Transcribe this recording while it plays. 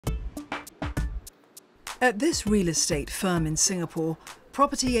At this real estate firm in Singapore,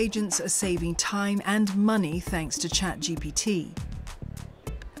 property agents are saving time and money thanks to ChatGPT.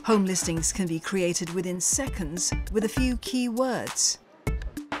 Home listings can be created within seconds with a few key words.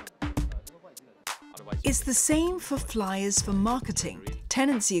 It's the same for flyers for marketing,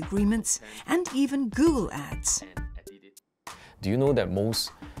 tenancy agreements, and even Google ads. Do you know that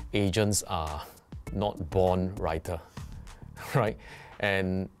most agents are not born writer, right?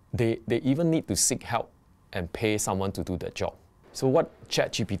 And they even need to seek help and pay someone to do the job. So what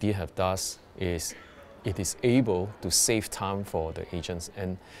ChatGPT does is it is able to save time for the agents,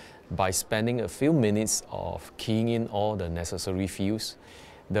 and by spending a few minutes of keying in all the necessary fields,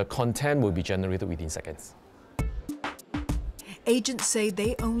 the content will be generated within seconds. Agents say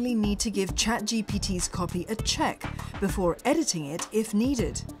they only need to give ChatGPT's copy a check before editing it if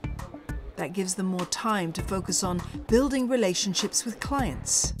needed. That gives them more time to focus on building relationships with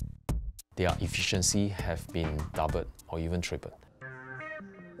clients. Their efficiency have been doubled or even tripled.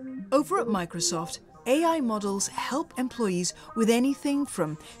 Over at Microsoft, AI models help employees with anything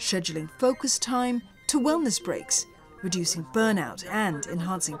from scheduling focus time to wellness breaks, reducing burnout and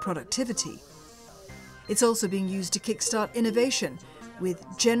enhancing productivity. It's also being used to kickstart innovation, with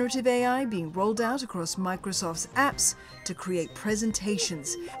generative AI being rolled out across Microsoft's apps to create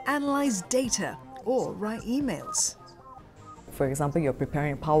presentations, analyze data, or write emails. For example, you're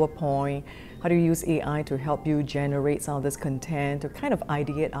preparing PowerPoint. How do you use AI to help you generate some of this content, to kind of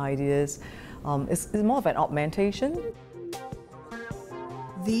ideate ideas? It's more of an augmentation.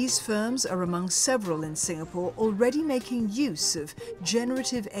 These firms are among several in Singapore already making use of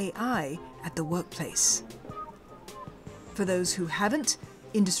generative AI at the workplace. For those who haven't,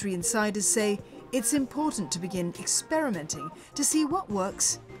 industry insiders say it's important to begin experimenting to see what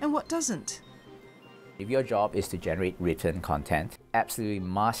works and what doesn't. If your job is to generate written content, absolutely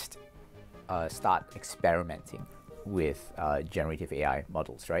must start experimenting with generative AI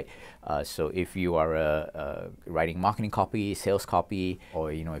models, right? So if you are writing marketing copy, sales copy,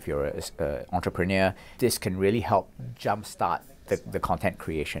 or if you're an entrepreneur, this can really help jumpstart the content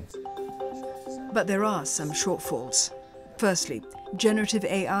creation. But there are some shortfalls. Firstly, generative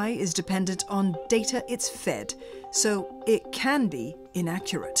AI is dependent on data it's fed, so it can be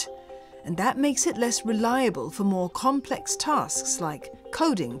inaccurate. And that makes it less reliable for more complex tasks like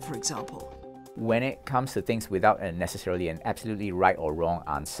coding, for example. When it comes to things without necessarily an absolutely right or wrong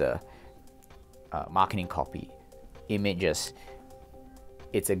answer, marketing copy, images,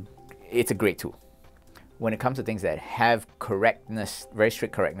 it's a great tool. When it comes to things that have correctness, very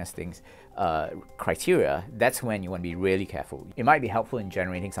strict correctness things, criteria, that's when you want to be really careful. It might be helpful in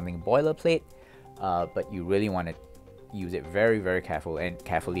generating something boilerplate, but you really want to use it very, very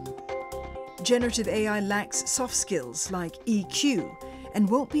carefully. Generative AI lacks soft skills like EQ and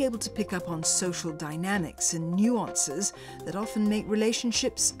won't be able to pick up on social dynamics and nuances that often make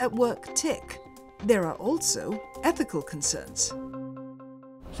relationships at work tick. There are also ethical concerns.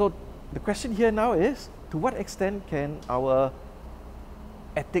 So the question here now is, to what extent can our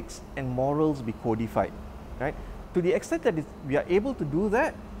ethics and morals be codified, right? To the extent that we are able to do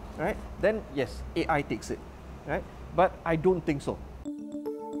that, right, then yes, AI takes it, right? But I don't think so.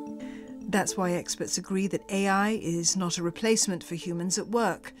 That's why experts agree that AI is not a replacement for humans at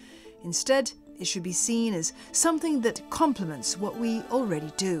work. Instead, it should be seen as something that complements what we already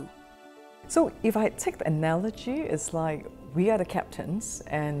do. So if I take the analogy, it's like we are the captains,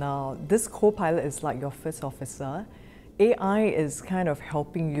 and this co-pilot is like your first officer. AI is kind of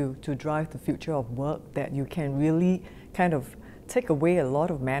helping you to drive the future of work, that you can really kind of take away a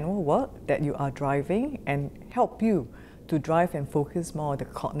lot of manual work that you are driving and help you to drive and focus more on the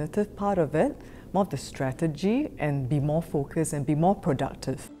cognitive part of it, more of the strategy, and be more focused and be more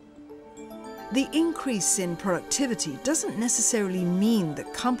productive. The increase in productivity doesn't necessarily mean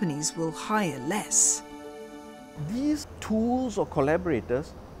that companies will hire less. These tools or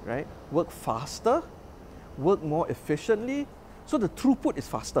collaborators, right, work faster, work more efficiently, so the throughput is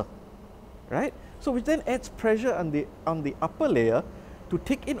faster, right? So which then adds pressure on the upper layer to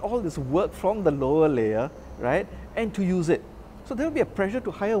take in all this work from the lower layer, right, and to use it. So there will be a pressure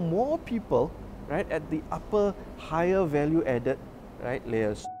to hire more people, right, at the upper, higher value added, right,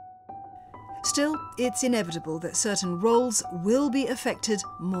 layers. Still, it's inevitable that certain roles will be affected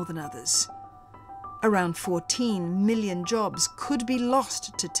more than others. Around 14 million jobs could be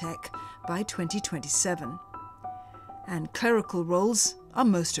lost to tech by 2027. And clerical roles are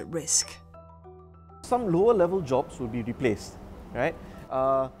most at risk. Some lower level jobs will be replaced, right?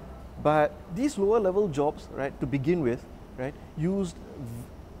 But these lower level jobs, right, to begin with, right, used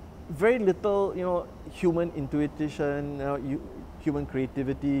very little, human intuition, human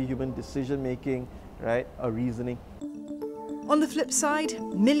creativity, human decision making, right, or reasoning. On the flip side,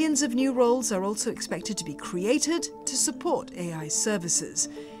 millions of new roles are also expected to be created to support AI services,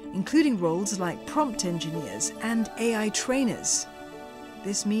 including roles like prompt engineers and AI trainers.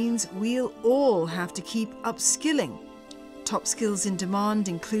 This means we'll all have to keep upskilling. Top skills in demand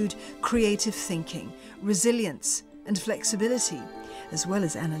include creative thinking, resilience, and flexibility, as well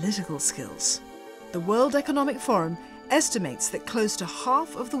as analytical skills. The World Economic Forum estimates that close to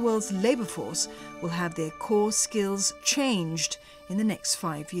half of the world's labour force will have their core skills changed in the next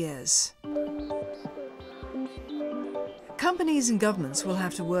 5 years. Companies and governments will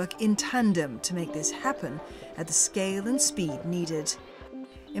have to work in tandem to make this happen at the scale and speed needed.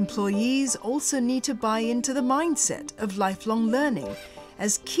 Employees also need to buy into the mindset of lifelong learning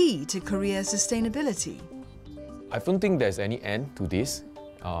as key to career sustainability. I don't think there's any end to this.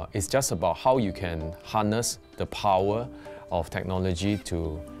 It's just about how you can harness the power of technology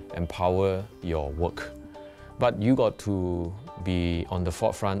to empower your work. But you got to be on the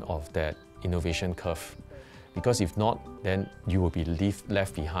forefront of that innovation curve. Because if not, then you will be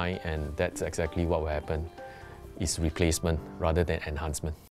left behind, and that's exactly what will happen, is replacement rather than enhancement.